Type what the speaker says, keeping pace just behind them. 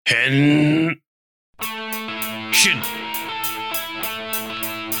Henshin.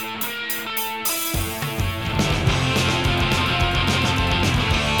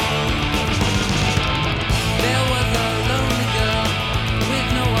 There was a lonely girl with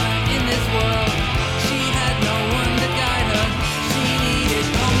no one in this world. She had no one to guide her. She needed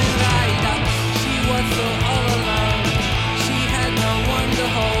Kamen Rider. She was so all alone. She had no one to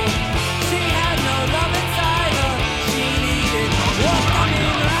hold. She had no love inside her. She needed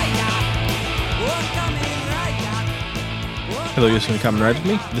Kamen Rider. Kamen Rider. Hello, you're listening to Kamen Rider with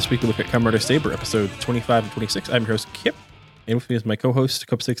me. This week we look at Kamen Rider Saber, episode 25 and 26. I'm your host, Kip. And with me is my co-host,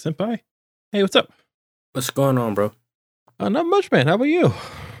 Kopsik Senpai. Hey, what's up? What's going on, bro? Not much, man. How about you?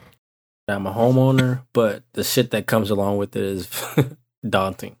 I'm a homeowner, but the shit that comes along with it is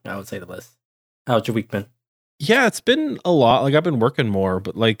daunting, I would say the least. How's your week been? Yeah, it's been a lot. Like, I've been working more,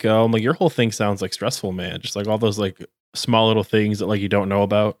 but like your whole thing sounds like stressful, man. Just like all those like small little things that like you don't know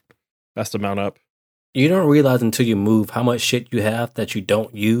about has to mount up. You don't realize until you move how much shit you have that you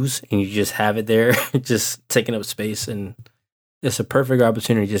don't use, and you just have it there, just taking up space, and it's a perfect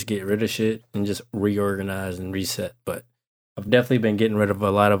opportunity to just get rid of shit and just reorganize and reset. But I've definitely been getting rid of a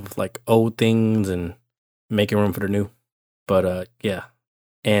lot of like old things and making room for the new. But yeah,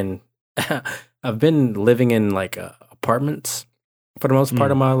 and I've been living in like apartments for the most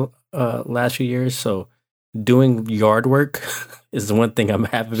part of my last few years. So doing yard work is the one thing I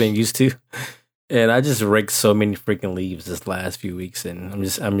haven't been used to. And I just raked so many freaking leaves this last few weeks, and I'm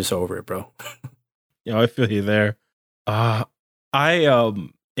just over it, bro. Yeah, I feel you there. I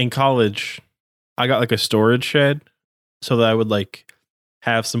in college, I got like a storage shed so that I would like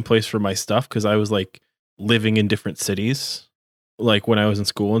have some place for my stuff because I was like living in different cities, like when I was in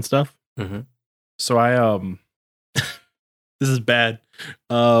school and stuff. Mm-hmm. So I this is bad,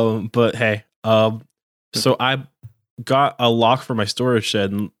 but hey, so I got a lock for my storage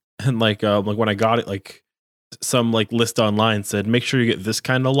shed and like when I got it, like some like list online said, make sure you get this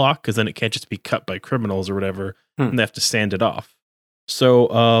kind of lock because then it can't just be cut by criminals or whatever, and they have to sand it off.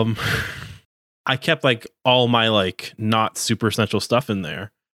 So I kept like all my like not super essential stuff in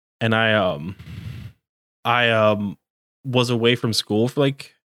there, and I was away from school for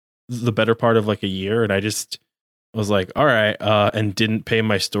like the better part of like a year, and I just was like, all right, and didn't pay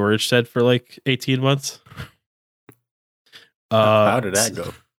my storage shed for like 18 months. How did that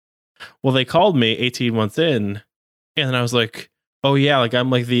go? Well, they called me 18 months in, and then I was like, oh yeah, like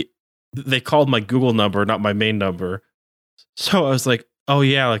I'm like they called my Google number, not my main number. So I was like, oh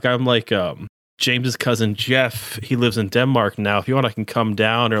yeah, like I'm like James's cousin Jeff. He lives in Denmark now. If you want, I can come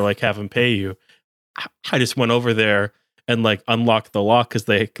down or like have him pay you. I just went over there and like unlocked the lock because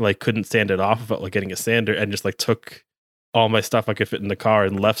they like couldn't sand it off without like getting a sander, and just like took all my stuff I could fit in the car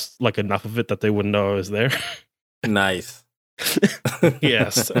and left like enough of it that they wouldn't know I was there. Nice.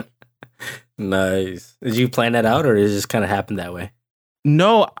 Yes. Nice. Did you plan that out, or did it just kind of happen that way?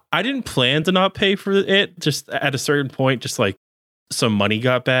 No, I didn't plan to not pay for it. Just at a certain point, just like some money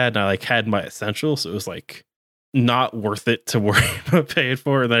got bad, and I like had my essentials, so it was like not worth it to worry about paying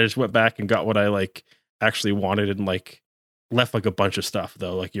for it. And then I just went back and got what I like actually wanted, and like left like a bunch of stuff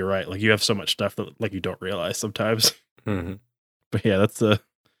though. Like you're right, like you have so much stuff that like you don't realize sometimes. Mm-hmm. But yeah, that's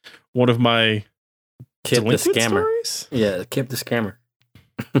one of my Kip the scammer. Stories? Yeah, Kip the scammer.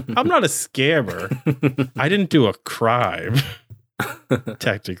 I'm not a scammer. I didn't do a crime.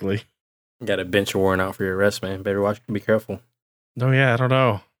 Technically. Got a bench warrant out for your arrest, man. Better watch. Be careful. No, yeah, I don't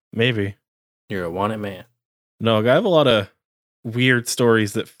know. Maybe. You're a wanted man. No, I have a lot of weird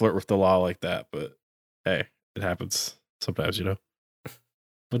stories that flirt with the law like that, but hey, it happens sometimes, you know.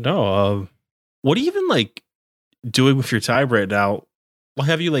 But no, what are you even like doing with your time right now? Well,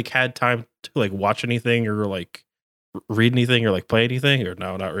 have you like had time to like watch anything or like read anything or like play anything, or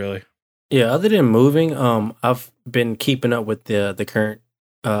no, not really? Yeah, other than moving, I've been keeping up with the current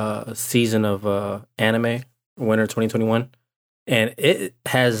season of anime, Winter 2021, and it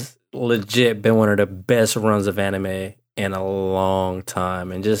has legit been one of the best runs of anime in a long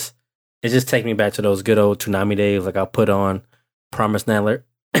time. And it just takes me back to those good old Toonami days. Like I'll put on Promised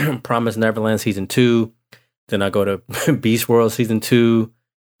Neverland season 2, then I go to Beast World season 2,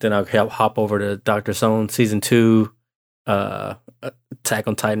 then I'll hop over to Dr. Stone season 2. Attack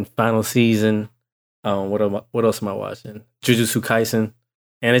on Titan final season. What else am I watching? Jujutsu Kaisen.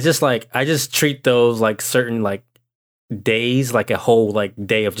 And it's just like I just treat those like certain like days like a whole like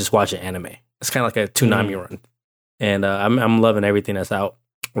day of just watching anime. It's kind of like a Toonami run, and I'm loving everything that's out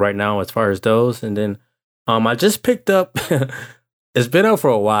right now as far as those. And then I just picked up. It's been out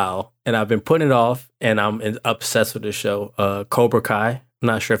for a while, and I've been putting it off, and I'm obsessed with this show, Cobra Kai. I'm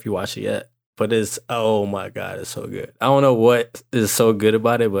not sure if you watched it yet, but it's, oh my God, it's so good. I don't know what is so good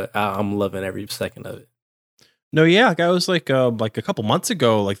about it, but I'm loving every second of it. No, yeah, like I was like a couple months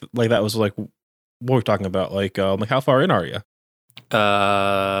ago, like that was like what we're talking about, like how far in are you?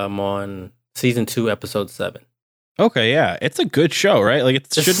 I'm on season 2, episode 7. Okay, yeah, it's a good show, right? Like it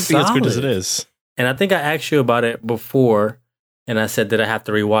It's shouldn't be as good as it solid. is. And I think I asked you about it before, and I said that I have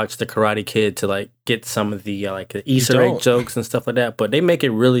to rewatch The Karate Kid to like get some of the like the Easter egg don't. jokes and stuff like that. But they make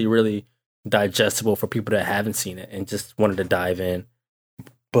it really, really digestible for people that haven't seen it and just wanted to dive in.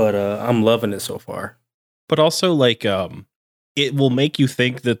 But I'm loving it so far. But also, like, it will make you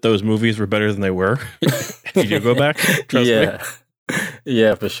think that those movies were better than they were if you do go back. Trust me. Yeah,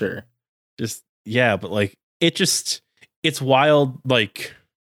 yeah, for sure. Just yeah, but like it's wild. Like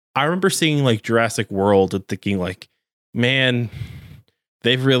I remember seeing like Jurassic World and thinking like, man,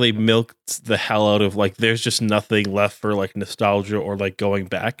 they've really milked the hell out of like there's just nothing left for like nostalgia or like going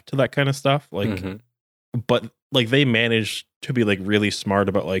back to that kind of stuff. Like Mhm. but like they managed to be like really smart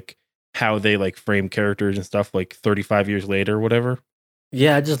about like how they like frame characters and stuff like 35 years later or whatever.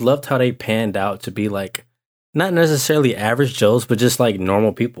 Yeah, I just loved how they panned out to be like not necessarily average Joes, but just like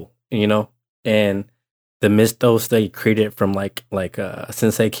normal people, you know? And the mythos they created from like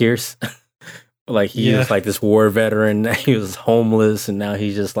Sensei Kier's. Like he Yeah. was like this war veteran, he was homeless, and now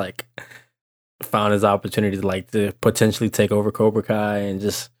he's just like found his opportunity to like to potentially take over Cobra Kai, and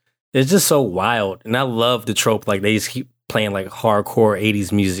just it's just so wild. And I love the trope, like they just keep playing like hardcore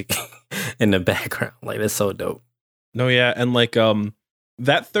 80s music in the background. Like that's so dope. No, yeah, and like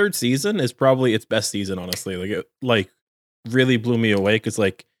that third season is probably its best season, honestly. Like it like really blew me away because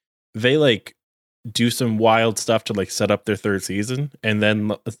like they like do some wild stuff to like set up their third season, and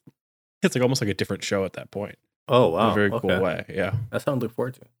then it's like almost like a different show at that point. Oh In wow. a very cool Okay. way. Yeah. That's something to look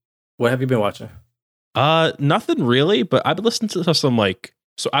forward to. What have you been watching? Nothing really, but I've been listening to some like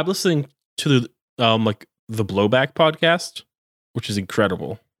so I'm listening to the like the Blowback podcast, which is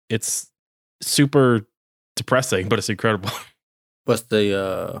incredible. It's super depressing, but it's incredible. What's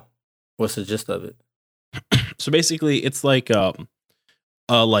the gist of it? So basically it's like a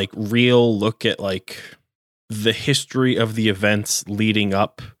like real look at like the history of the events leading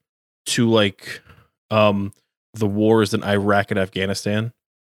up to like the wars in Iraq and Afghanistan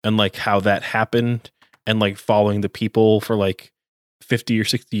and like how that happened and like following the people for like 50 or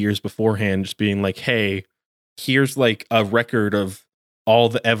 60 years beforehand, just being like, hey, here's like a record of all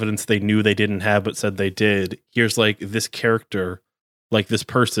the evidence they knew they didn't have but said they did. Here's like this character, like this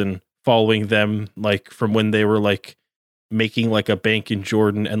person following them like from when they were like making like a bank in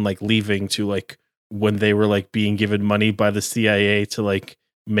Jordan and like leaving to like when they were like being given money by the CIA to like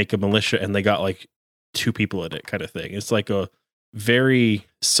make a militia and they got like 2 people in it kind of thing. It's like a very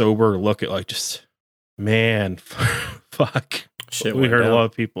sober look at like just man fuck. Shit, We went heard down. a lot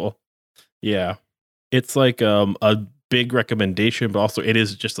of people. Yeah. It's like a big recommendation, but also it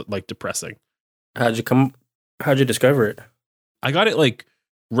is just like depressing. How'd you discover it? I got it like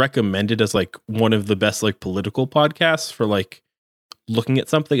recommended as like one of the best like political podcasts for like looking at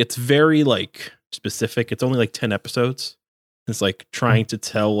something. It's very like specific. It's only like 10 episodes. It's like trying to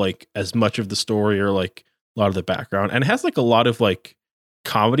tell like as much of the story or like a lot of the background. And it has like a lot of like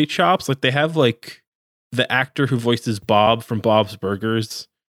comedy chops. Like they have like the actor who voices Bob from Bob's Burgers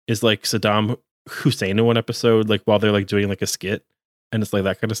is like Saddam Hussein in one episode, like while they're like doing like a skit, and it's like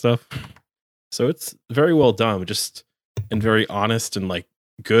that kind of stuff. So it's very well done, just and very honest and like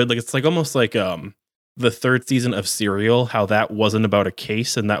good. Like it's like almost like the third season of Serial, how that wasn't about a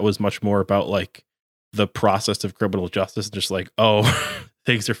case and that was much more about like the process of criminal justice, just like, oh,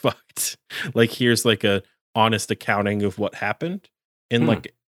 things are fucked. Like here's like a honest accounting of what happened. And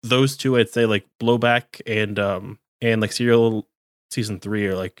like those two, I'd say like Blowback and like Serial season 3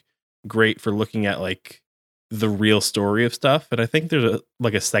 are like great for looking at like the real story of stuff. And I think there's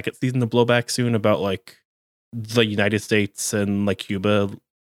a second season of Blowback soon about like the United States and like Cuba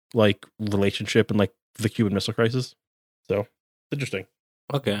like relationship and like the Cuban Missile Crisis. So interesting.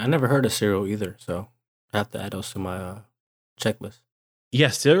 Okay, I never heard of Serial either, so I have to add those to my checklist.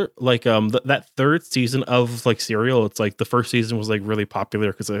 Yes, they're like that third season of like Serial. It's like the first season was like really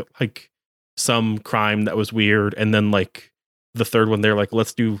popular because like some crime that was weird, and then like the third one they're like,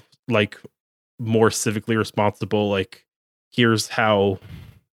 let's do like more civically responsible. Like here's how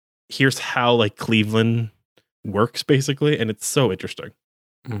like Cleveland works basically, and it's so interesting.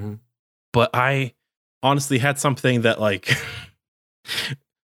 Mm-hmm. But I honestly had something that like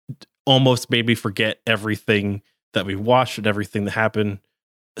almost made me forget everything that we watched and everything that happened.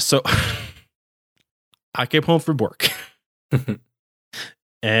 So I came home from work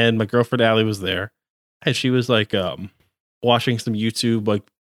and my girlfriend Allie was there, and she was like watching some YouTube like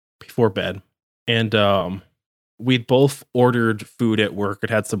before bed, and we'd both ordered food at work and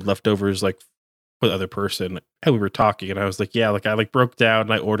had some leftovers like for the other person. And we were talking, and I was like, yeah, like I like broke down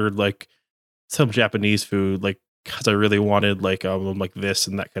and I ordered like some Japanese food, like because I really wanted like this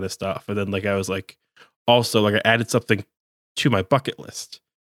and that kind of stuff. And then like I was like, also like I added something to my bucket list.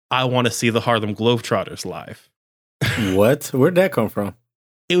 I want to see the Harlem Globetrotters live. What? Where'd that come from?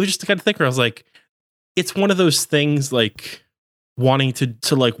 It was just the kind of thing where I was like, it's one of those things like wanting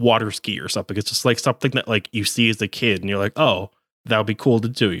to like water ski or something. It's just like something that like you see as a kid and you're like, oh, that would be cool to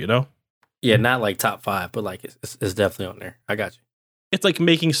do, you know? Yeah, not like top 5, but like it's definitely on there. I got you. It's like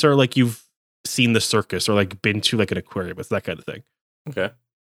making sure like you've seen the circus or like been to like an aquarium. It's that kind of thing. Okay.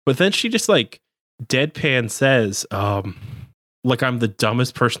 But then she just like deadpan says, like I'm the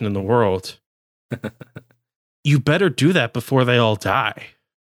dumbest person in the world. You better do that before they all die.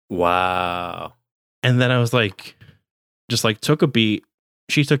 Wow. And then I was like, just like took a beat.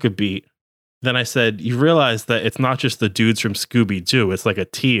 She took a beat. Then I said, you realize that it's not just the dudes from Scooby-Doo. It's like a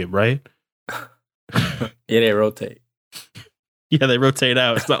team, right? Yeah, they rotate. Yeah, they rotate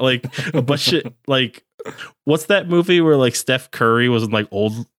out. It's not like a bunch of like, what's that movie where like Steph Curry was in like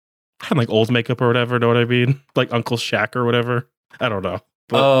old makeup or whatever? Know what I mean? Like Uncle Shaq or whatever. I don't know.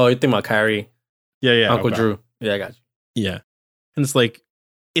 But, Oh, you think about Kyrie? yeah. Uncle okay. Drew. Yeah, I got Yeah. And it's like,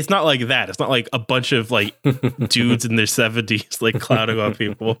 it's not like that. It's not like a bunch of like you. dudes in their 70s like clowning on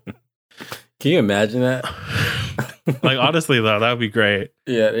people. Can you imagine that? Like, honestly, though, that would be great.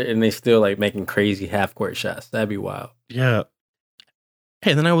 Yeah, and they still like making crazy half court shots. That'd be wild. Yeah.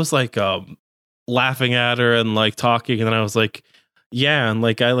 Hey, then I was like laughing at her and like talking, and then I was like, yeah, and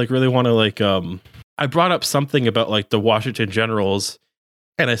like I like really want to like I brought up something about like the Washington Generals,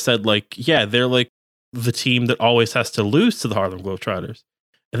 and I said like, yeah, they're like the team that always has to lose to the Harlem Globetrotters.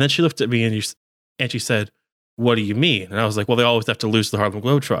 And then she looked at me and she said, what do you mean? And I was like, well, they always have to lose to the Harlem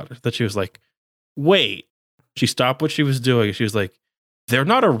Globetrotters. Then she was like, wait. She stopped what she was doing, and she was like, they're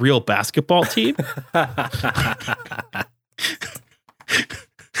not a real basketball team.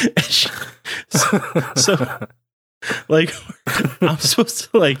 so like I'm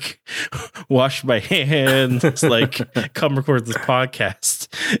supposed to like wash my hands, like come record this podcast,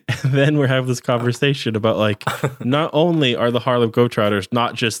 and then we're having this conversation about like not only are the Harlem Globetrotters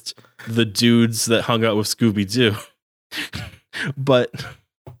not just the dudes that hung out with Scooby-Doo, but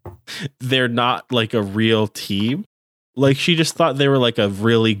they're not like a real team. Like she just thought they were like a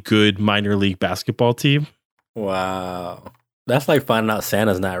really good minor league basketball team. Wow. That's like finding out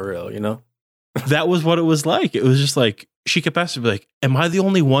Santa's not real, you know? That was what it was like. It was just like she kept asking me like, am I the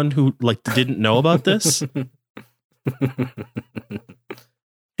only one who like didn't know about this?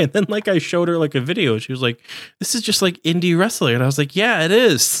 And then like I showed her like a video and she was like, this is just like indie wrestling. And I was like, yeah, it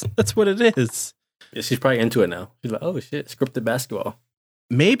is. That's what it is. Yeah, she's probably into it now. She's like, oh shit, scripted basketball.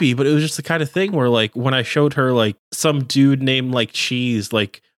 Maybe, but it was just the kind of thing where like when I showed her like some dude named like Cheese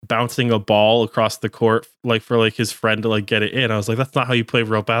like bouncing a ball across the court like for like his friend to like get it in, I was like, that's not how you play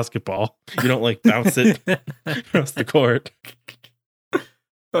real basketball. You don't like bounce it across the court.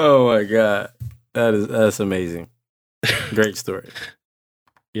 Oh my god. That's amazing. Great story.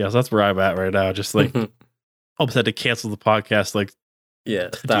 Yeah, so that's where I'm at right now. Just like almost had to cancel the podcast like yeah,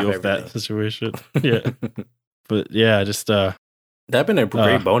 to stop deal with everything. that situation. Yeah. But yeah, just That'd been a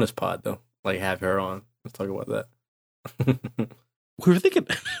great bonus pod though. Like have her on. Let's talk about that. we were thinking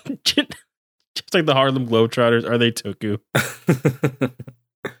just like the Harlem Globetrotters, are they Toku?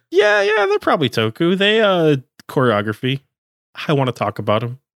 Yeah, they're probably Toku. They choreography. I want to talk about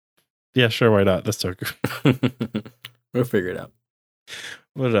them. Yeah, sure, why not? That's Toku. We'll figure it out.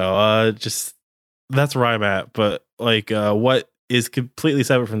 But no, just that's where I'm at. But like what is completely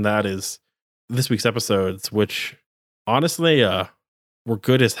separate from that is this week's episodes, which honestly were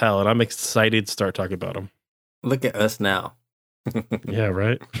good as hell, and I'm excited to start talking about them. Look at us now. Yeah,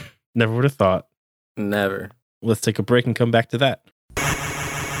 right? Never would have thought. Never. Let's take a break and come back to that.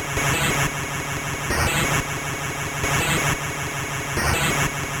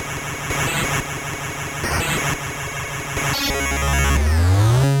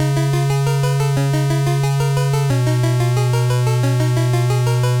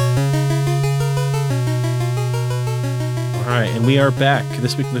 All right, and we are back.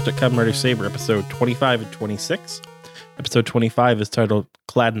 This week we looked at Kamen Rider Saber, episode 25 and 26. Episode 25 is titled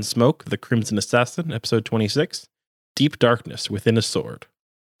Clad in Smoke, The Crimson Assassin. Episode 26, Deep Darkness Within a Sword.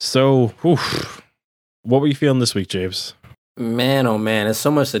 So, what were you feeling this week, James? Man, oh man, there's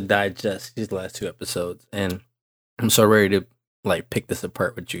so much to digest these last 2 episodes, and I'm so ready to like pick this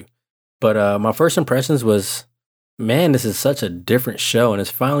apart with you. But my first impressions was, man, this is such a different show, and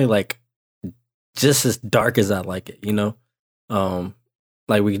it's finally like just as dark as I like it, you know?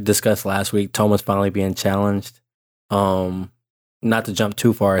 like we discussed last week, Toma's finally being challenged. Not to jump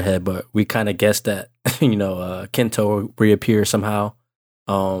too far ahead, but we kind of guessed that, Kento would reappear somehow.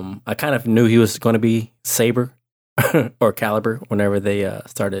 I kind of knew he was going to be Saber or Caliber whenever they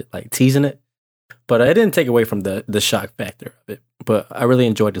started like teasing it, but it didn't take away from the shock factor of it. But I really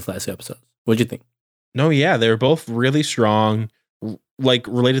enjoyed this last episode. What'd you think? No, yeah, they were both really strong, like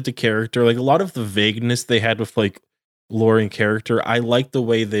related to character. Like a lot of the vagueness they had with like lore and character, I like the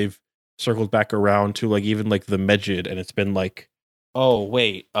way they've circled back around to like even like the Medjid, and it's been like, oh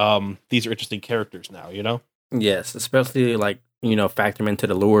wait, these are interesting characters now, you know? Yes, especially like, factor them into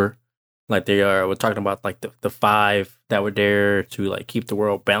the lure. Like we're talking about like the five that were there to like keep the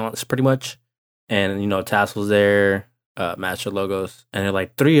world balanced pretty much. And, Tassel's there, Master Logos, and they're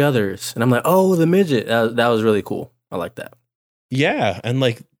like three others. And I'm like, oh, the midget. That was really cool. I like that. Yeah. And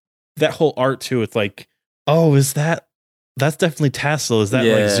like that whole art too, it's like, oh, that's definitely Tassel. Is that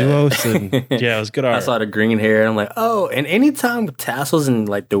like Zuos? And yeah, it was good art. I saw the green hair and I'm like, oh, and anytime Tassel's in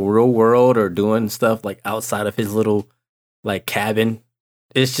like the real world or doing stuff like outside of his little like cabin,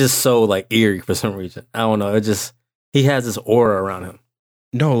 it's just so like eerie for some reason. I don't know. He has this aura around him.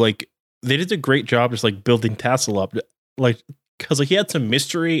 No, like they did a great job just like building Tassel up. Like, cause like he had some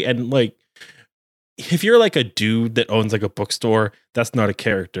mystery, and like if you're like a dude that owns like a bookstore, that's not a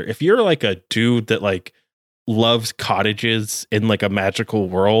character. If you're like a dude that like loves cottages in like a magical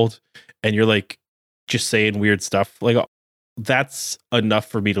world and you're like just saying weird stuff, like that's enough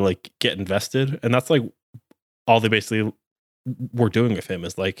for me to like get invested. And that's like all they basically were doing with him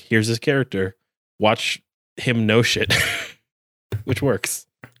is like, here's his character, watch him know shit. Which works.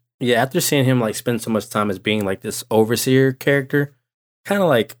 Yeah, after seeing him like spend so much time as being like this overseer character, kind of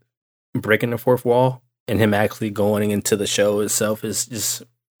like breaking the fourth wall, and him actually going into the show itself is just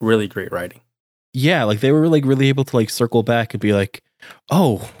really great writing. Yeah, like they were like really able to like circle back and be like,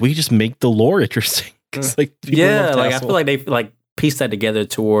 oh, we just make the lore interesting. 'Cause, like, yeah, like I feel like they like pieced that together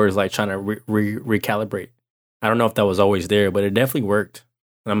towards like trying to recalibrate. I don't know if that was always there, but it definitely worked.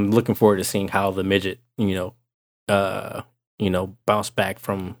 I'm looking forward to seeing how the midget, bounce back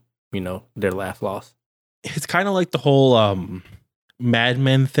from, their last loss. It's kind of like the whole Mad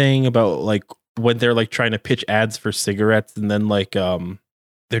Men thing about like when they're like trying to pitch ads for cigarettes, and then like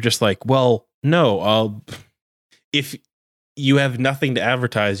they're just like, well, no, if you have nothing to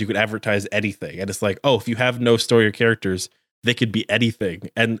advertise, you could advertise anything. And it's like, oh, if you have no story or characters, they could be anything.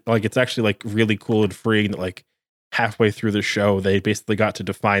 And like it's actually like really cool and freeing that like halfway through the show they basically got to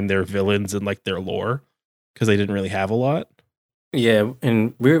define their villains and like their lore, because they didn't really have a lot. Yeah,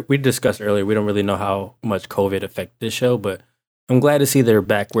 and we discussed earlier, we don't really know how much COVID affected this show, but I'm glad to see they're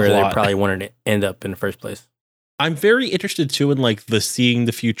back where they probably wanted to end up in the first place. I'm very interested too in like the seeing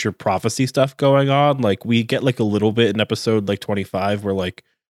the future prophecy stuff going on. Like we get like a little bit in episode like 25 where like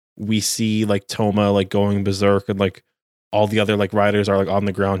we see like Toma like going berserk, and like all the other like riders are like on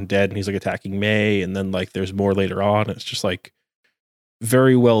the ground dead, and he's like attacking May, and then like there's more later on. It's just like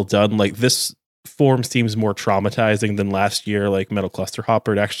very well done. Like this form seems more traumatizing than last year, like Metal Cluster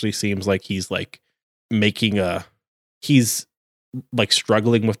Hopper. It actually seems like he's like he's like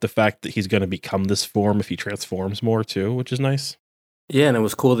struggling with the fact that he's going to become this form if he transforms more too, which is nice. Yeah, and it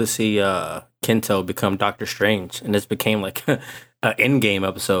was cool to see Kento become Doctor Strange, and this became like an Endgame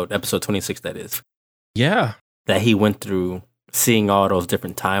episode 26, that is. Yeah. That he went through seeing all those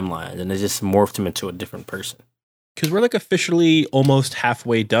different timelines, and it just morphed him into a different person. Because we're like officially almost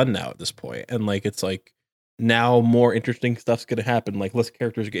halfway done now at this point, and like it's like now more interesting stuff's going to happen. Like less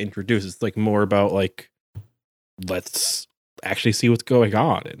characters get introduced. It's like more about like let's actually see what's going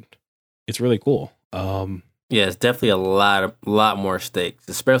on, and it's really cool. Yeah, it's definitely a lot more stakes,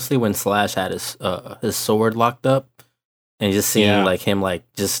 especially when Slash had his sword locked up, and just seeing like him like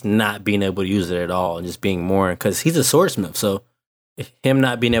just not being able to use it at all, and just being more, because he's a swordsmith, so him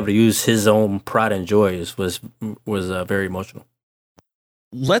not being able to use his own pride and joy was very emotional.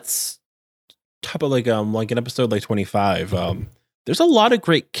 Let's talk about like in episode like 25. There's a lot of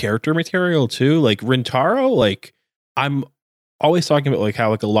great character material too. Like Rintaro, like I'm always talking about like how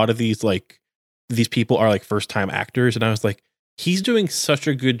like a lot of these people are like first time actors, and I was like, he's doing such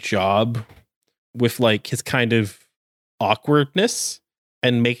a good job with like his kind of awkwardness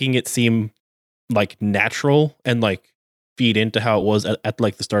and making it seem like natural and like feed into how it was at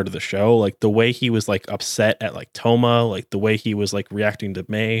like the start of the show. Like the way he was like upset at like Toma, like the way he was like reacting to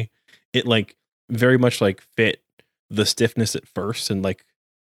May, it like very much like fit the stiffness at first, and like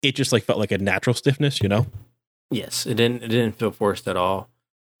it just like felt like a natural stiffness, you know? Yes, it didn't feel forced at all.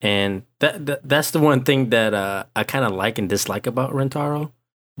 And that's the one thing that I kind of like and dislike about Rintaro,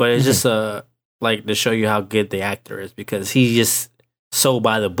 but it's just like to show you how good the actor is, because he just so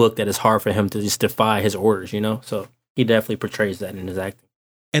by the book that it's hard for him to just defy his orders, you know? So he definitely portrays that in his acting.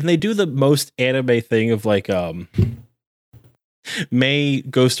 And they do the most anime thing of like May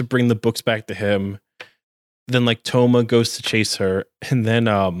goes to bring the books back to him, then like Toma goes to chase her, and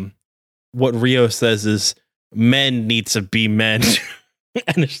then what Rio says is men need to be men.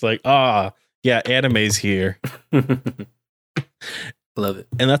 And it's like, yeah, anime's here. Love it.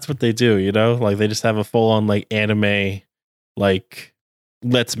 And that's what they do, you know? Like they just have a full on like anime, like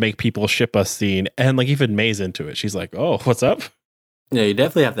let's make people ship us scene. And like even May's into it. She's like, oh, what's up? Yeah, you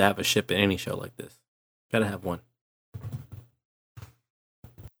definitely have to have a ship in any show like this. Gotta have one.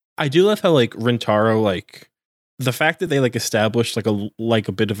 I do love how like Rintaro, like the fact that they like established like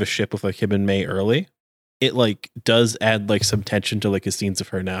a bit of a ship with like him and May early, it like does add like some tension to like his scenes of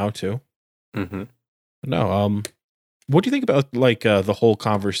her now too. Mm-hmm. No, what do you think about like the whole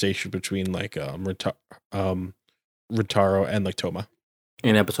conversation between like Rintaro and like Toma?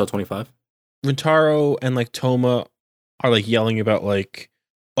 In episode 25? Rintaro and like Toma are like yelling about like,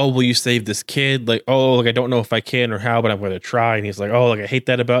 oh, will you save this kid? Like, oh, like I don't know if I can or how, but I'm going to try. And he's like, oh, like I hate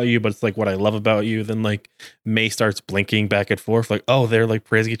that about you, but it's like what I love about you. Then like May starts blinking back and forth, like, oh, they're like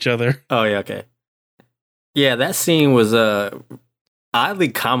praising each other. Oh yeah, okay. Yeah, that scene was oddly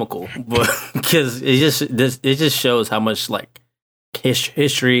comical, but because it just shows how much like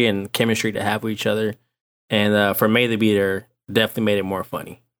history and chemistry to have with each other, and for May to be there definitely made it more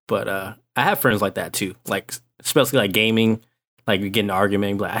funny. But I have friends like that too, like especially like gaming. Like you get in an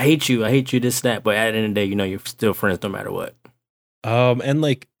argument, like I hate you, this, that. But at the end of the day, you know you're still friends no matter what. And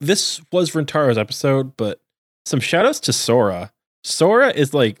like this was Rintaro's episode, but some shout outs to Sora. Sora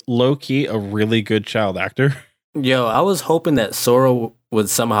is like low key a really good child actor. Yo, I was hoping that Sora would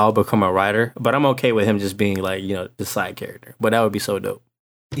somehow become a writer, but I'm okay with him just being like, you know, the side character. But that would be so dope.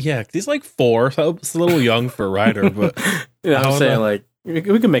 Yeah, he's like 4, so it's a little young for a writer, but you know what I'm saying, like we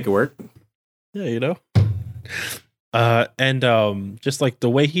can make it work. Yeah, you know. And just like the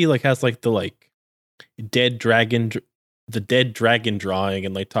way he like has like the dead dragon drawing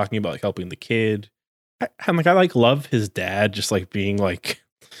and like talking about like helping the kid. I like love his dad just like being like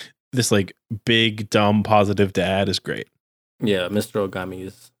this like big dumb positive dad is great. Yeah, Mr. Ogami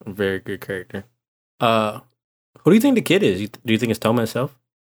is a very good character. Who do you think the kid is? Do you think it's Toma himself?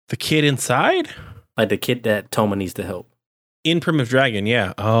 The kid inside? Like the kid that Toma needs to help. In Primitive Dragon,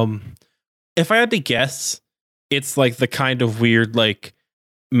 yeah. If I had to guess, it's like the kind of weird like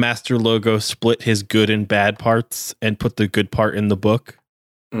Master Logo split his good and bad parts and put the good part in the book.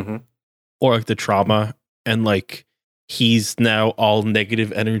 Mm-hmm. Or like the trauma, and like he's now all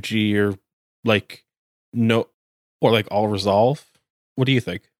negative energy or like no, or like all resolve. What do you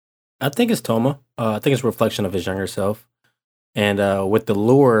think? I think it's Toma. I think it's a reflection of his younger self. And with the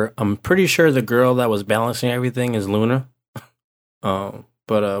lure, I'm pretty sure the girl that was balancing everything is Luna. But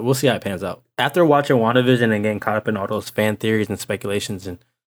we'll see how it pans out. After watching WandaVision and getting caught up in all those fan theories and speculations and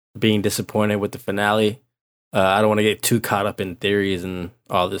being disappointed with the finale, I don't want to get too caught up in theories and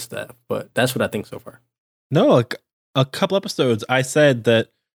all this stuff. But that's what I think so far. No, like a couple episodes, I said that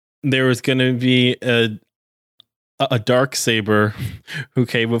there was going to be a dark saber who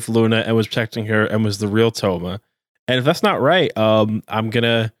came with Luna and was protecting her and was the real Toma. And if that's not right, I'm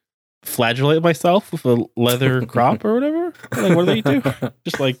gonna flagellate myself with a leather crop or whatever. Like, what do they do?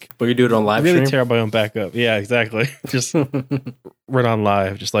 Just like, but you do it on live really stream? tear my own back up. Yeah, exactly. Just run on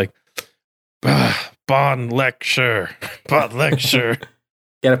live, just like Bond lecture.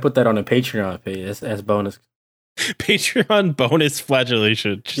 Gotta put that on a Patreon page as bonus. Patreon bonus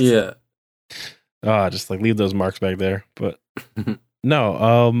flagellation. Yeah. Just like leave those marks back there. But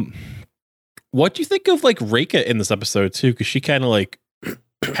no, what do you think of like Reika in this episode too? Because she kind of like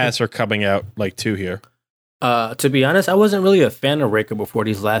has her coming out like too here. To be honest, I wasn't really a fan of Reika before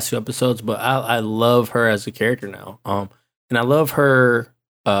these last 2 episodes, but I love her as a character now. And I love her.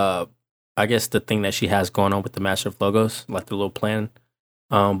 I guess the thing that she has going on with the Master of Logos, like the little plan.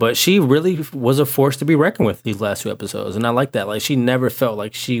 But she really was a force to be reckoned with these last 2 episodes, and I like that. Like she never felt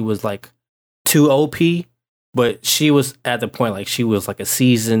like she was like too OP, but she was at the point like she was like a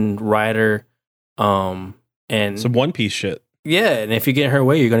seasoned writer. And some One Piece shit. Yeah, and if you get in her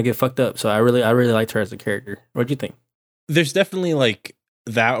way, you're gonna get fucked up. So I really liked her as a character. What do you think? There's definitely like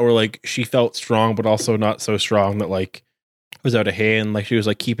that, or like she felt strong, but also not so strong that like was out of hand. Like she was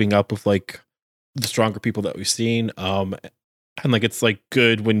like keeping up with like the stronger people that we've seen. And like it's like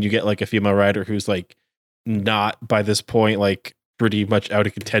good when you get like a female writer who's like not by this point like pretty much out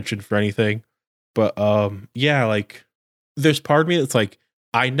of contention for anything. But yeah, like there's part of me that's like,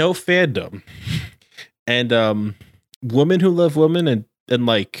 I know fandom and women who love women and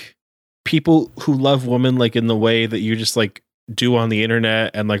like people who love women like in the way that you just like do on the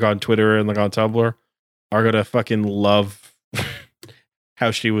internet and like on Twitter and like on Tumblr are gonna fucking love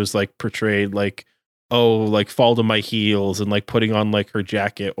how she was like portrayed, like, oh, like fall to my heels and like putting on like her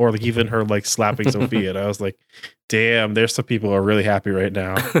jacket, or like even her like slapping Sophia. And I was like, damn, there's some people who are really happy right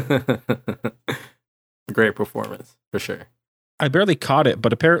now. Great performance for sure. I barely caught it,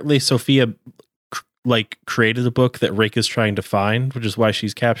 but apparently Sophia like created a book that Reika's trying to find, which is why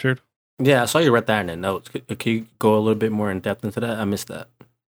she's captured. Yeah, I saw you read that in the notes. Can you go a little bit more in depth into that? I missed that.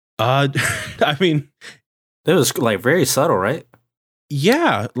 I mean, It was like very subtle, right?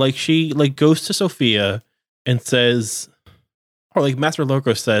 yeah, like she like goes to Sophia and says, or like Master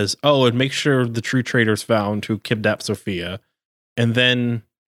Loco says, oh, and make sure the true traitor's found who kidnapped Sophia. And then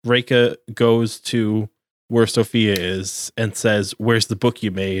Reika goes to where Sophia is and says, where's the book you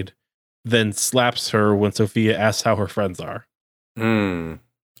made? Then slaps her when Sophia asks how her friends are.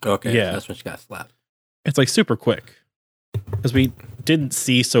 Okay, Yeah. that's when she got slapped. It's like super quick because we didn't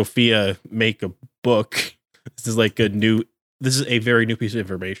see Sophia make a book. This is like this is a very new piece of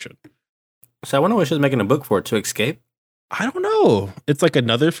information. So I wonder what she was making a book for, to escape? I don't know. It's like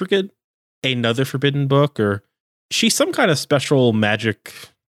another forbidden book, or she's some kind of special magic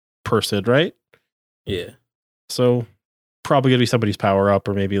person, right? Yeah. So probably gonna be somebody's power up,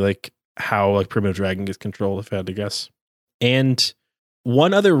 or maybe like how like Primitive Dragon gets controlled, if I had to guess. And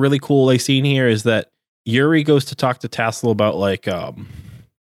one other really cool like scene here is that Yuri goes to talk to Tassel about like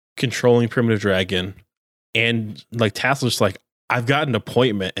controlling Primitive Dragon, and like Tassel's just like, I've got an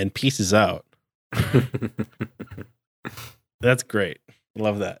appointment, and pieces out. That's great.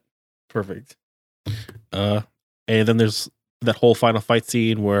 Love that. Perfect. And then there's that whole final fight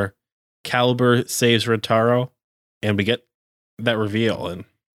scene where Caliber saves Rentaro, and we get that reveal. And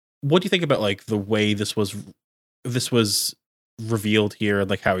what do you think about like the way this was revealed here and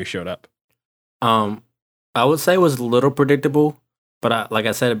like how he showed up? I would say it was a little predictable, but like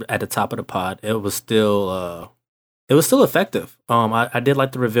I said at the top of the pod, it was still effective. I did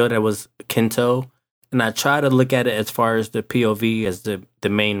like the reveal that it was Kento, and I try to look at it as far as the POV as the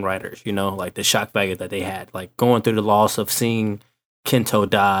main writers, you know, like the shock value that they had, like going through the loss of seeing Kento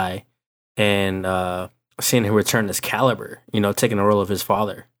die and seeing him return as Caliber, you know, taking the role of his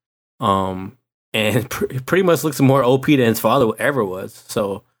father. And pretty much looks more OP than his father ever was.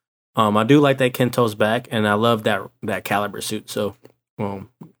 So I do like that Kento's back, and I love that Caliber suit. So I'm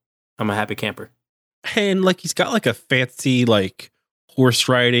a happy camper. And like he's got like a fancy like horse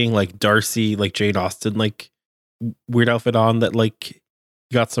riding like Darcy like Jane Austen like weird outfit on that like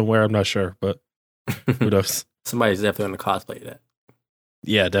got somewhere. I'm not sure, but who knows? Somebody's definitely going to cosplay that.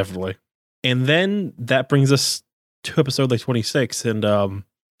 Yeah, definitely. And then that brings us to episode like 26. And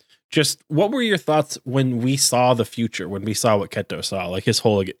just what were your thoughts when we saw the future, when we saw what Kento saw, like his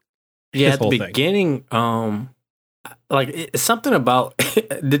whole at the beginning, like it's something about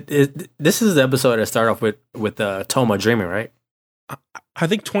this is the episode that started off with Toma dreaming, right? I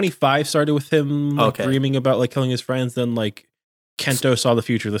think 25 started with him like, dreaming about like killing his friends. Then like Kento saw the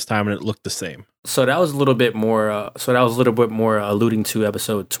future this time, and it looked the same. So that was a little bit more. Alluding to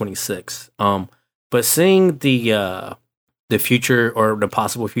episode 26. But seeing the future or the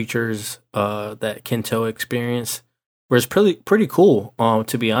possible futures that Kento experienced was pretty cool.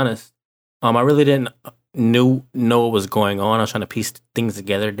 To be honest, I really didn't know what was going on. I was trying to piece things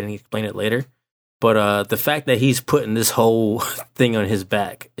together. Then he explained it later. But the fact that he's putting this whole thing on his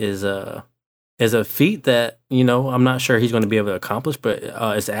back is a feat that, you know, I'm not sure he's going to be able to accomplish, but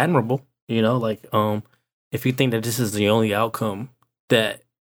it's admirable. You know, like if you think that this is the only outcome that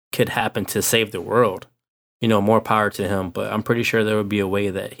could happen to save the world, you know, more power to him. But I'm pretty sure there would be a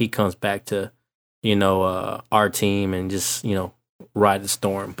way that he comes back to, you know, our team and just, you know, ride the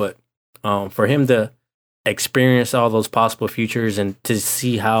storm. But for him to experience all those possible futures and to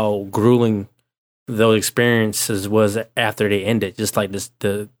see how grueling those experiences was after they ended, just like this,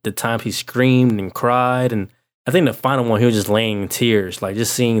 the time he screamed and cried, and I think the final one he was just laying in tears. Like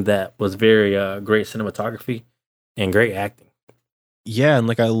just seeing that was very great cinematography and great acting. Yeah, and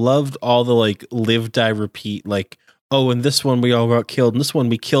like I loved all the like live, die, repeat. Like, oh, in this one we all got killed, in this one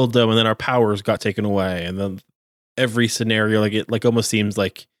we killed them, and then our powers got taken away, and then every scenario like it like almost seems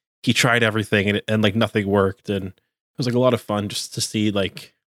like he tried everything and like nothing worked, and it was like a lot of fun just to see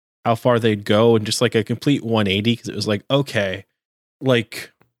like how far they'd go and just like a complete 180, because it was like, okay,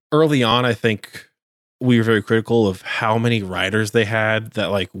 like early on I think we were very critical of how many writers they had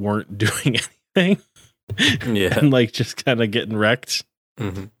that like weren't doing anything. Yeah. And like just kind of getting wrecked.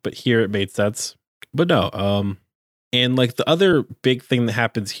 Mm-hmm. But here it made sense. But no, and like the other big thing that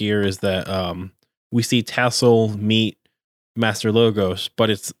happens here is that we see Tassel meet Master Logos, but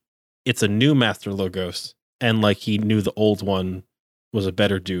it's a new Master Logos. and like he knew the old one was a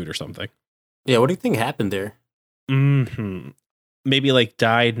better dude or something. Yeah, what do you think happened there? Maybe like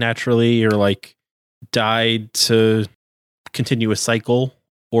died naturally, or like died to continue a cycle,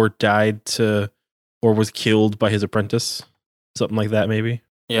 or or was killed by his apprentice, something like that. Maybe.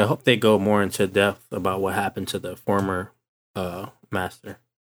 Yeah, I hope they go more into depth about what happened to the former master.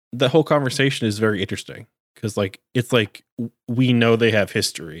 The whole conversation is very interesting because like it's like we know they have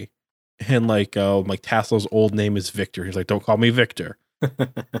history, and like Tassel's old name is Victor. He's like, don't call me Victor.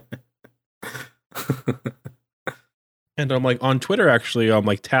 And I'm like on Twitter actually,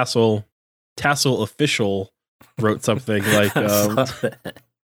 like Tassel official wrote something like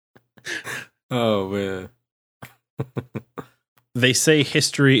oh man. They say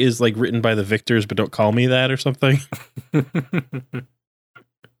history is like written by the victors, but don't call me that or something.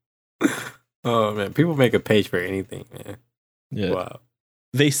 Oh man, people make a page for anything, man. Yeah. Wow.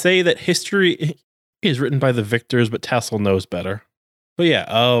 They say that history is written by the victors, but Tassel knows better. But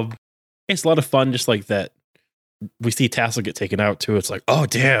yeah, it's a lot of fun just like that. We see Tassel get taken out too. It's like, oh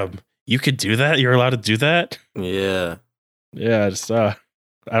damn, you could do that? You're allowed to do that? Yeah. Yeah, just I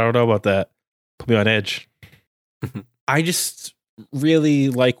don't know about that. Put me on edge. I just really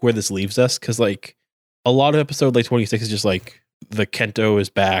like where this leaves us because like a lot of episode like 26 is just like the Kento is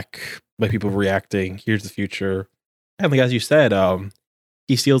back, like people reacting, here's the future. And like as you said,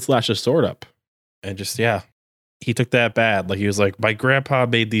 he sealed Slash's sword up. And just he took that bad. Like he was like, my grandpa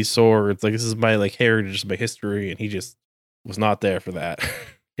made these swords. Like this is my like heritage, my history, and he just was not there for that.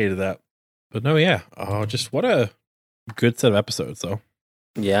 Hated that. But no, just what a good set of episodes though.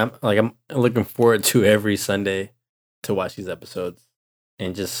 Yeah, I'm looking forward to every Sunday to watch these episodes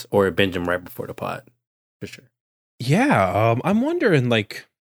and or binge them right before the pod for sure. Yeah, I'm wondering like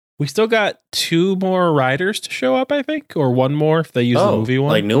we still got 2 more riders to show up, I think, or 1 more if they use the movie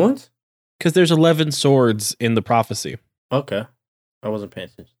one. Like new ones? Because there's 11 swords in the prophecy. Okay, I wasn't paying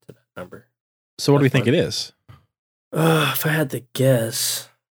attention to that number. So what do we think it is? If I had to guess,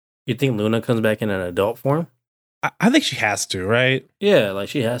 you think Luna comes back in an adult form? I think she has to, right? Yeah, like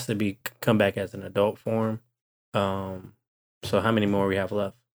she has to come back as an adult form. So how many more we have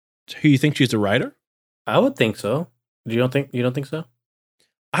left? Who you think she's a rider? I would think so. You don't think so?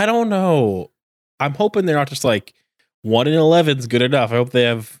 I don't know. I'm hoping they're not just like 1 in 11 is good enough. I hope they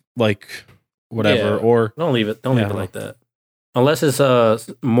have like whatever or don't leave it like that. Unless it's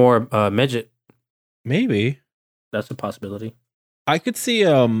more midget. Maybe. That's a possibility. I could see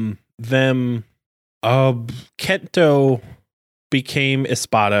them Kento became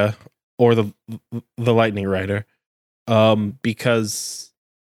Espada or the Lightning Rider because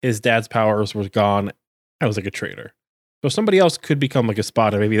his dad's powers were gone. I was like a traitor. So somebody else could become like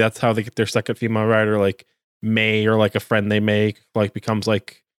Espada. Maybe that's how they get their second female rider, like May or like a friend they make, like becomes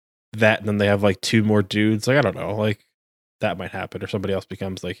like that, and then they have like 2 more dudes. Like I don't know, like that might happen, or somebody else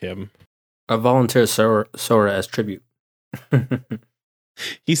becomes like him. I volunteer Sora as tribute.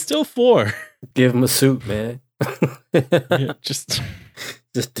 He's still 4. Give him a suit, man. Yeah, just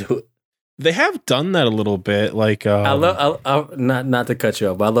do it. They have done that a little bit. Like I love not to cut you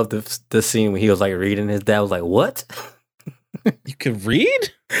off, but I love the scene when he was like reading. His dad was like, "What? You can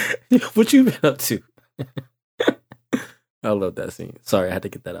read? What you been up to?" I love that scene. Sorry, I had to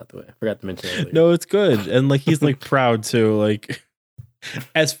get that out the way. I forgot to mention it earlier. No, it's good, and like he's like proud too. Like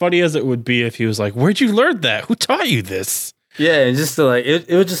as funny as it would be if he was like, "Where'd you learn that? Who taught you this?" Yeah, and just to, like it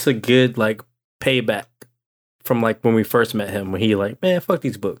was just a good like payback from like when we first met him, when he like, man, fuck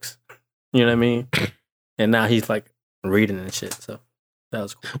these books. You know what I mean? And now he's like reading and shit. So that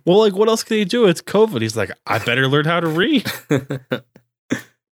was cool. Well, like what else can he do? It's COVID. He's like, I better learn how to read.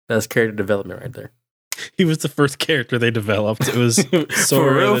 That's character development right there. He was the first character they developed. It was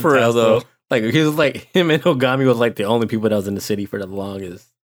Sora for real though. Like he was like him and Ogami was like the only people that was in the city for the longest.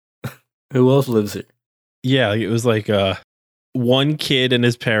 Who else lives here? Yeah, it was like one kid and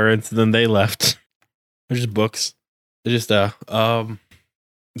his parents, and then they left. They're just books. They're just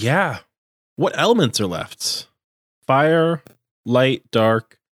yeah. What elements are left? Fire, light,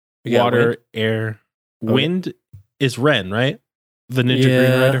 dark, water, wind? air. Wind is Ren, right? The Ninja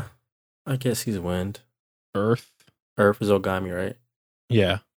Green Rider. I guess he's wind. Earth. Earth is Ogami, right?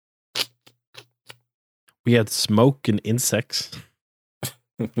 Yeah. We had smoke and insects.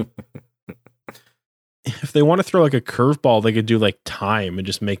 If they want to throw like a curveball, they could do like time and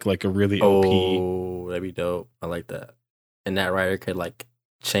just make like a really OP. Oh, that'd be dope. I like that. And that rider could like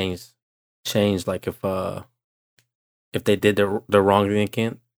change like if they did the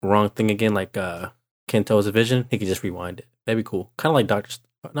wrong thing again, like Kento's vision, he could just rewind it. That'd be cool. Kind of like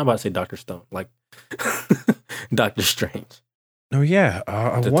not about to say Dr. Stone, like Doctor Strange. Oh yeah,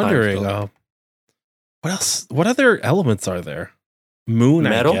 I'm wondering. What else? What other elements are there? Moon,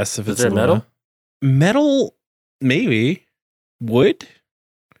 Metal? I guess. If Is it's there Luna. Metal, maybe. Wood.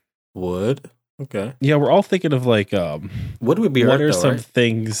 Wood. Okay. Yeah, we're all thinking of like Wood would be what Earth, are though, some right?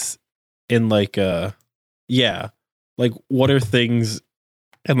 things in like yeah, like what are things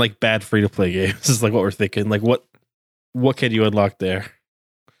in like bad free to play games is like what we're thinking. Like what can you unlock there?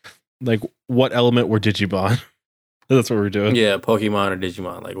 Like what element were Digimon? That's what we're doing. Yeah, Pokemon or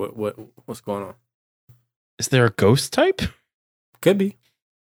Digimon. Like what's going on? Is there a ghost type? Could be.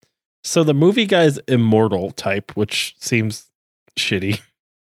 So the movie guy's immortal type, which seems shitty.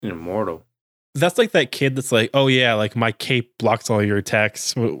 Immortal. That's like that kid that's like, oh yeah, like my cape blocks all your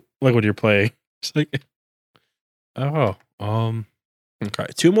attacks, like when you're playing. It's like, oh, okay,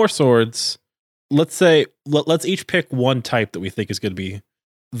 2 more swords. Let's say let's each pick one type that we think is going to be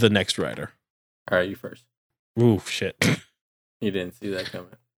the next rider. All right, you first. Ooh, shit. You didn't see that coming.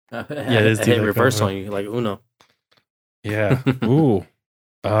 Yeah, I didn't see hit that reverse coming. on you like Uno. Yeah. Ooh.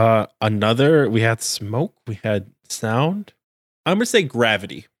 Another. We had smoke. We had sound. I'm gonna say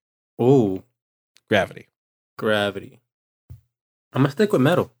gravity. Ooh, Gravity. gravity. I'm gonna stick with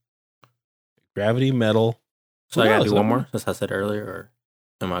metal. Gravity. Metal. So Who I gotta knows? do one more, as I said earlier, or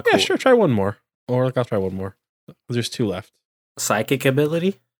am I cool? Yeah, sure. Try one more. Or like I'll try one more. There's 2 left. Psychic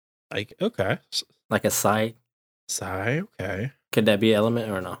ability, Like okay. like a sight. Psi. Okay. Could that be an element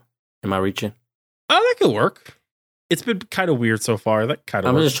or no? Am I reaching? Oh, that could work. It's been kind of weird so far. That kind of.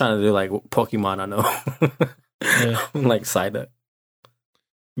 I'm works. just trying to do like Pokemon. I know, Yeah. like Psyduck.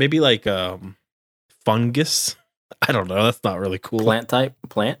 Maybe like fungus. I don't know. That's not really cool. Plant type.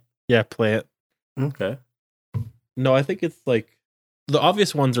 Plant. Yeah, plant. Okay. No, I think it's like the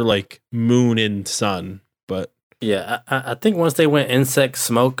obvious ones are like moon and sun, but Yeah, I think once they went insect,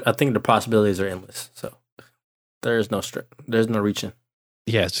 smoke, I think the possibilities are endless. So there's no reaching.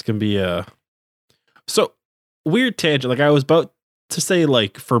 yeah, it's just gonna be so weird tangent. Like I was about to say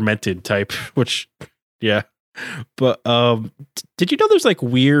like fermented type, which yeah. But did you know there's like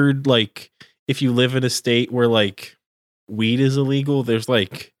weird like if you live in a state where like weed is illegal, there's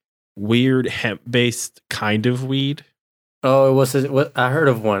like weird hemp based kind of weed. Oh, what I heard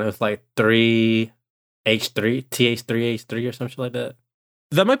of one. It was like 3H3, TH3H3 or something like that.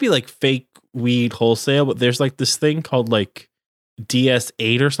 That might be like fake weed wholesale, but there's like this thing called like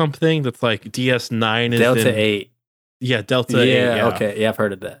DS8 or something that's like DS9 is Delta in, 8. Yeah, Delta 8. Yeah, okay. Yeah, I've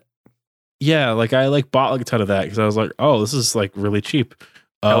heard of that. Yeah, like I like bought like a ton of that because I was like, oh, this is like really cheap.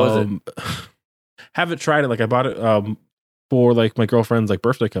 How was it? Haven't tried it. Like I bought it for like my girlfriend's like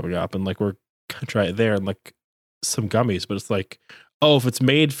birthday coming up, and like we're gonna try it there and like some gummies. But it's like, oh, if it's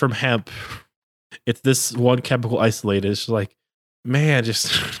made from hemp, it's this one chemical isolated. It's just like, man,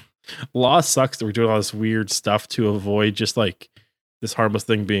 just law sucks that we're doing all this weird stuff to avoid just like this harmless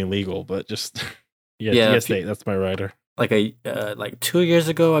thing being legal. But just yeah, Yeah, DS8, that's my rider. Like like 2 years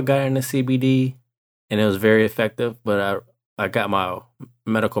ago, I got into CBD, and it was very effective. But I got my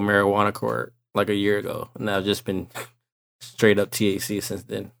medical marijuana card like a year ago, and I've just been straight up THC since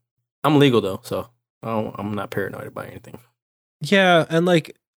then. I'm legal though, so I'm not paranoid about anything. Yeah, and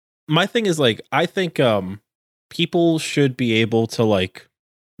like my thing is like I think people should be able to like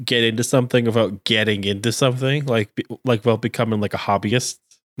get into something without getting into something like without becoming like a hobbyist,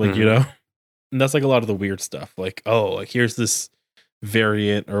 like you know. And that's like a lot of the weird stuff. Like, oh, like here's this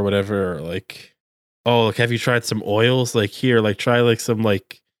variant or whatever, or like oh, like have you tried some oils? Like here, like try like some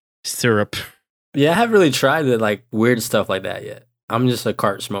like syrup. Yeah, I haven't really tried the like weird stuff like that yet. I'm just a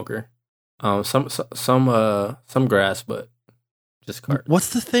cart smoker. Some grass, but just cart.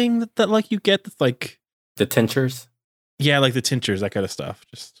 What's the thing that like you get that's like The tinctures. yeah, like the tinctures, that kind of stuff.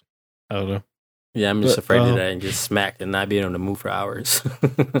 Just I don't know. Yeah, I'm just But, afraid of that and just smacked and not being able to move for hours.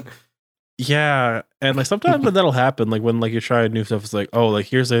 Yeah, and like sometimes when that'll happen, like when like you're trying new stuff, it's like, oh, like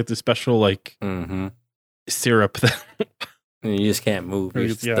here's like the special like Mm-hmm. syrup that And you just can't move. You're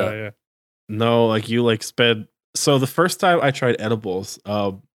stuck. yeah. No, like you like spent so the first time I tried edibles,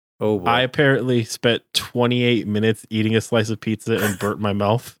 Oh boy. I apparently spent 28 minutes eating a slice of pizza and burnt my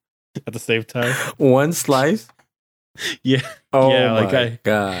mouth at the same time. One slice? Yeah, Oh Yeah, my like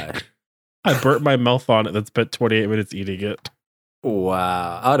god. I burnt my mouth on it, then spent 28 minutes eating it.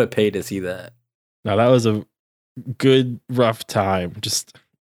 Wow. I would have paid to see that. Now that was a good rough time, just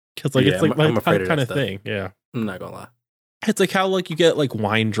because like Yeah, it's like I'm my afraid of kind that of stuff. thing. Yeah. I'm not gonna lie. It's like how like you get like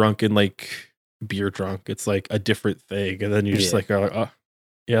wine drunk and like beer drunk. It's like a different thing, and then you just Yeah. like are like, oh,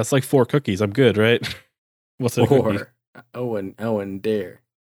 yeah, it's like 4 cookies. I'm good, right? What's a cookie? Or I wouldn't dare.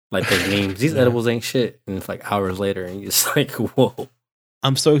 Like those memes. These Yeah. edibles ain't shit. And it's like hours later and you're just like, whoa.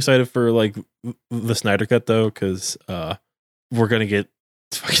 I'm so excited for like the Snyder Cut though, because we're gonna get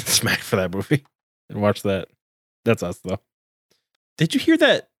fucking smacked for that movie. and watch that. That's us though. Did you hear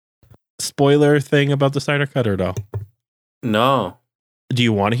that spoiler thing about the Snyder Cut or no? No. Do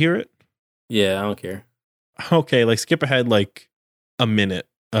you want to hear it? Yeah, I don't care. Okay, like skip ahead like a minute.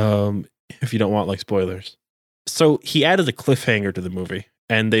 If you don't want like spoilers. So he added a cliffhanger to the movie,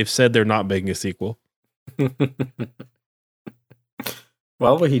 and they've said they're not making a sequel.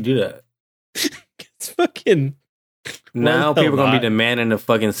 Why would he do that? It's fucking. Now Well, people are gonna not. be demanding the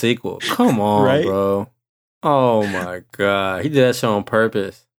fucking sequel. Come on, Right? bro. Oh my god, he did that shit on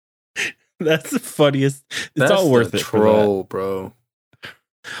purpose. That's the funniest. It's That's all worth the it. troll, bro.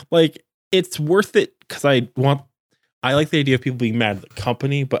 Like it's worth it because I like the idea of people being mad at the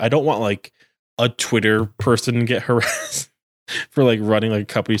company, but I don't want like a Twitter person to get harassed for like running like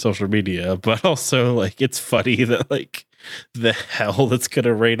company social media. But also like it's funny that like the hell that's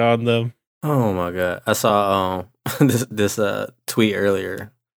gonna rain on them. Oh my god, I saw this tweet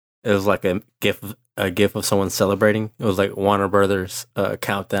earlier. It was like a gif of someone celebrating. It was like Warner Brothers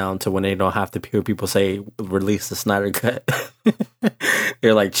countdown to when they don't have to hear people say release the Snyder Cut.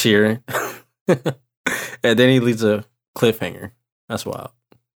 They're like cheering, and then he leaves a cliffhanger. That's wild.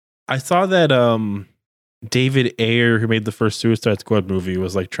 I saw that David Ayer, who made the first Suicide Squad movie,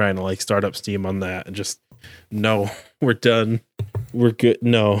 was like trying to like start up steam on that and just no, we're done. We're good.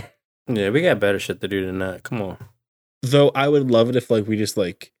 No. Yeah, we got better shit to do than that. Come on. Though I would love it if like we just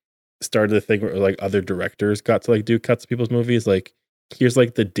like started a thing where like other directors got to like do cuts of people's movies. Like here's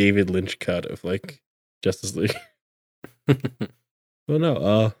like the David Lynch cut of like Justice League. Well,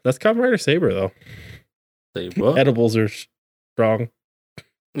 no, that's Kamen Rider Saber though. Say what? Edibles are strong.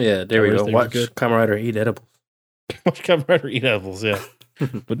 Yeah, there we Kamen Rider go. Saber's Watch good. Kamen Rider eat edibles. Watch Kamen Rider eat edibles, yeah.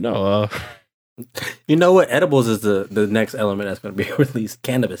 But no, You know what? Edibles is the next element that's going to be released.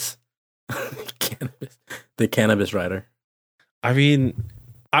 Cannabis. Cannabis. The Cannabis Rider. I mean,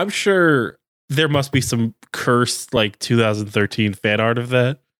 I'm sure there must be some cursed like 2013 fan art of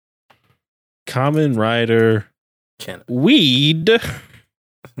that. Kamen Rider Cannabis. Weed.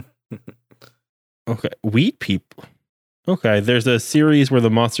 Okay, weed people. Okay, there's a series where the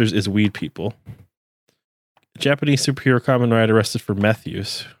monsters is weed people. Japanese superhero Kamen Rider arrested for meth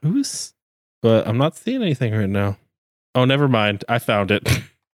use. Who's? But I'm not seeing anything right now. Oh, never mind. I found it.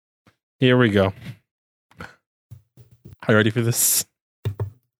 Here we go. Are you ready for this?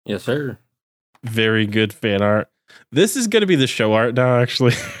 Yes, sir. Very good fan art. This is going to be the show art now,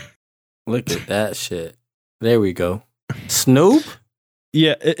 actually. Look at that shit. There we go. Snoop?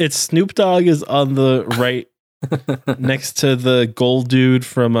 Yeah, it's Snoop Dogg is on the right next to the gold dude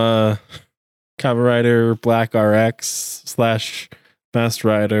from Kamen Rider Black RX / Masked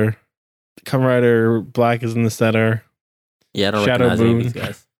Rider. Kamen Rider Black is in the center. Yeah, I don't Shadow recognize any of Moon. these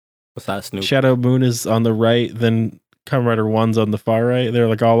guys. Besides Snoop. Shadow Moon is on the right. Then Kamen Rider 1's on the far right. They're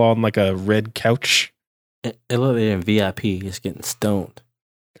like all on like a red couch. It looked like in VIP. He's getting stoned.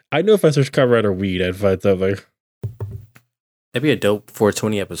 I know if I search Kamen Rider Weed, I'd find something. That'd be a dope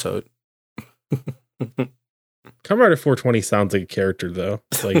 420 episode. Kamen Rider 420 sounds like a character though.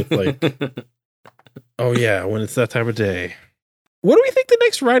 It's like oh yeah, when it's that time of day. What do we think the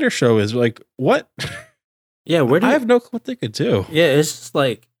next Rider show is? Like, what? Yeah, where do I you, have no clue what they could do. yeah, it's just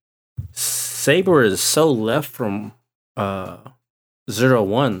like Saber is so left from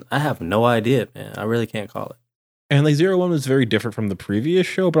 01. I have no idea, man. I really can't call it. And like 01 was very different from the previous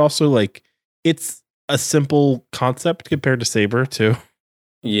show, but also like it's a simple concept compared to Saber too.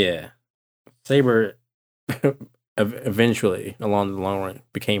 Yeah. Saber eventually, along the long run,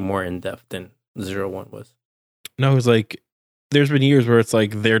 became more in depth than 01 was. No, it's like there's been years where it's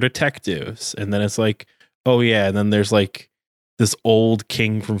like they're detectives, and then it's like, oh yeah, and then there's like this old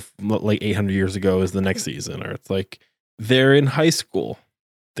king from like 800 years ago is the next season, or it's like they're in high school,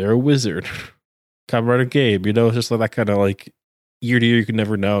 they're a wizard. Kamen Rider Gabe, you know, it's just like that kind of like year to year, you can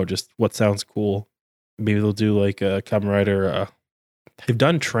never know just what sounds cool. Maybe they'll do like a Kamen Rider. They've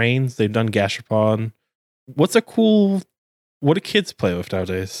done trains, they've done Gashapon. What's a cool? What do kids play with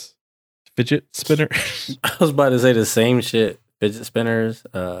nowadays? Fidget spinner. I was about to say the same shit. Fidget spinners,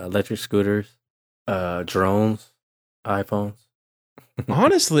 electric scooters, drones, iPhones.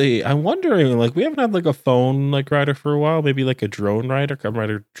 Honestly, I'm wondering. Like, we haven't had like a phone like rider for a while. Maybe like a drone rider, Kamen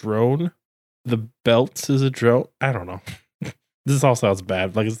Rider drone. The belt is a drone. I don't know. This all sounds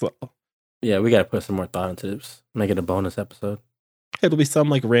bad. Like Yeah, we got to put some more thought into this. Make it a bonus episode. it'll be some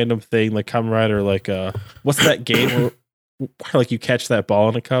like random thing like Kamen Rider. Like, what's that game where like you catch that ball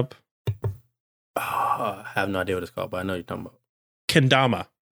in a cup? I have no idea what it's called, but I know what you're talking about. Kendama.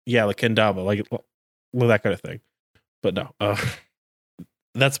 Yeah, like Kendama, like that kind of thing. But no,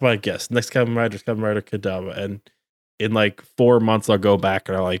 that's my guess. Next Kamen Rider is Kamen Rider Kendama, and in like 4 months I'll go back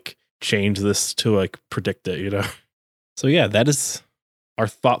and I'll like change this to like predict it, you know? So yeah, that is our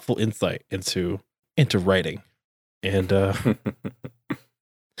thoughtful insight into writing. And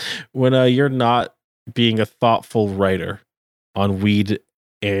when you're not being a thoughtful writer on weed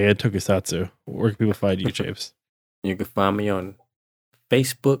and tokusatsu, where can people find you, James? You can find me on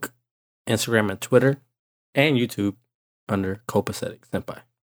Facebook, Instagram, and Twitter, and YouTube under Copacetic Senpai.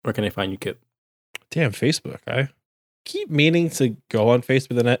 Where can they find you, Kip? Damn, Facebook. I keep meaning to go on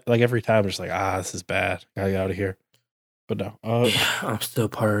Facebook, then like every time I'm just like, this is bad. Gotta get out of here. But no. I'm still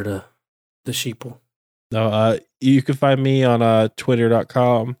part of the sheeple. No, you can find me on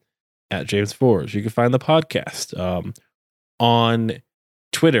twitter.com at James Forge. You can find the podcast on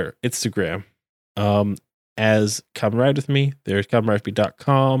Twitter, Instagram, as Come Ride With Me. There's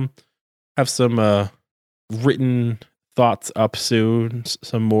ComeRideWithMe.com. Have some written thoughts up soon,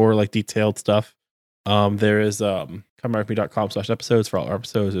 some more like detailed stuff. There is ComeRideWithMe.com/episodes for all our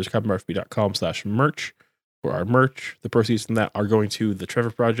episodes. There's ComeRideWithMe.com/merch for our merch. The proceeds from that are going to the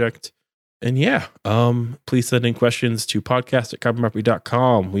Trevor Project. And yeah, please send in questions to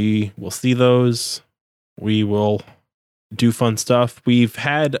podcast@ComeRideWithMe.com. We will see those. We will do fun stuff. We've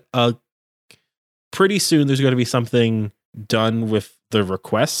had pretty soon there's going to be something done with the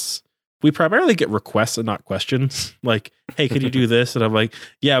requests. We primarily get requests and not questions. Like, hey, could you do this? And I'm like,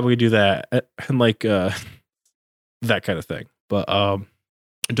 yeah, we do that. And like that kind of thing. But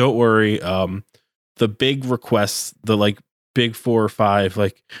don't worry. The big requests, the like big 4 or 5,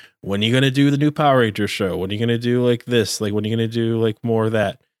 like, when are you going to do the new Power Rangers show? When are you going to do like this? Like, when are you going to do like more of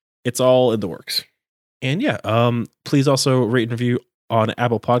that? It's all in the works. And yeah, please also rate and review on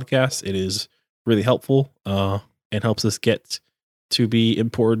Apple Podcasts. It is really helpful and helps us get to be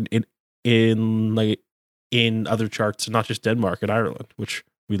important in other charts, not just Denmark and Ireland, which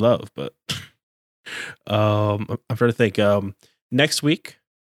we love. But I'm trying to think. Next week,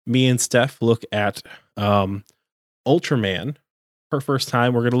 me and Steph look at Ultraman. For first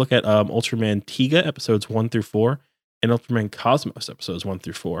time, we're going to look at Ultraman Tiga episodes 1 through 4 and Ultraman Cosmos episodes 1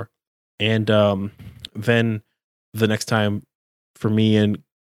 through 4. And then the next time for me and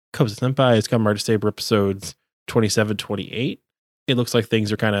Koza Senpai is Kamen Rider Saber episodes 27, 28. It looks like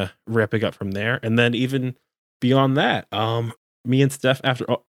things are kind of ramping up from there. And then even beyond that, me and Steph after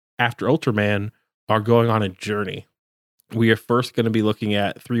Ultraman are going on a journey. We are first going to be looking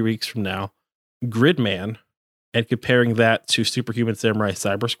at 3 weeks from now, Gridman, and comparing that to Superhuman Samurai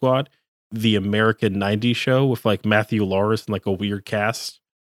Cyber Squad, the American 90s show with like Matthew Lawrence and like a weird cast.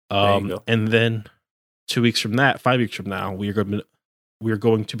 And then 2 weeks from that, 5 weeks from now, we are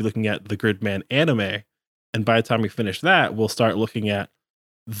going to be looking at the Gridman anime. And by the time we finish that, we'll start looking at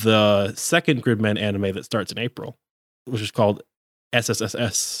the second Gridman anime that starts in April, which is called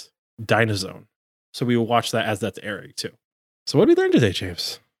SSSS Dynazone. So we will watch that as that's airing too. So what did we learn today,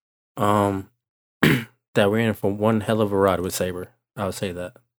 James? That we're in for one hell of a ride with Saber. I would say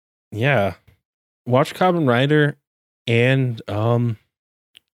that. Yeah. Watch Kamen Rider, and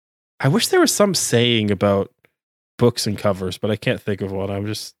I wish there was some saying about books and covers, but I can't think of one. I'm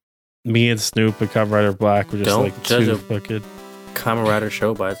just me and Snoop and Kamen Rider Black were just Don't like judge two a fucking Kamen Rider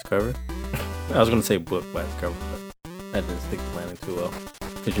show by its cover. I was going to say book by its cover, but that didn't stick to landing too well.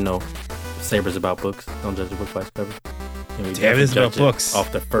 Did you know Saber's about books? Don't judge a book by its cover. Damn, it's about books.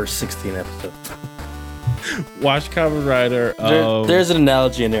 Off the first 16 episodes. Watch Kamen Rider. There's an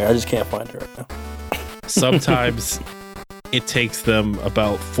analogy in there. I just can't find it right now. Sometimes it takes them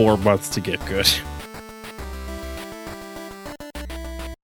about 4 months to get good.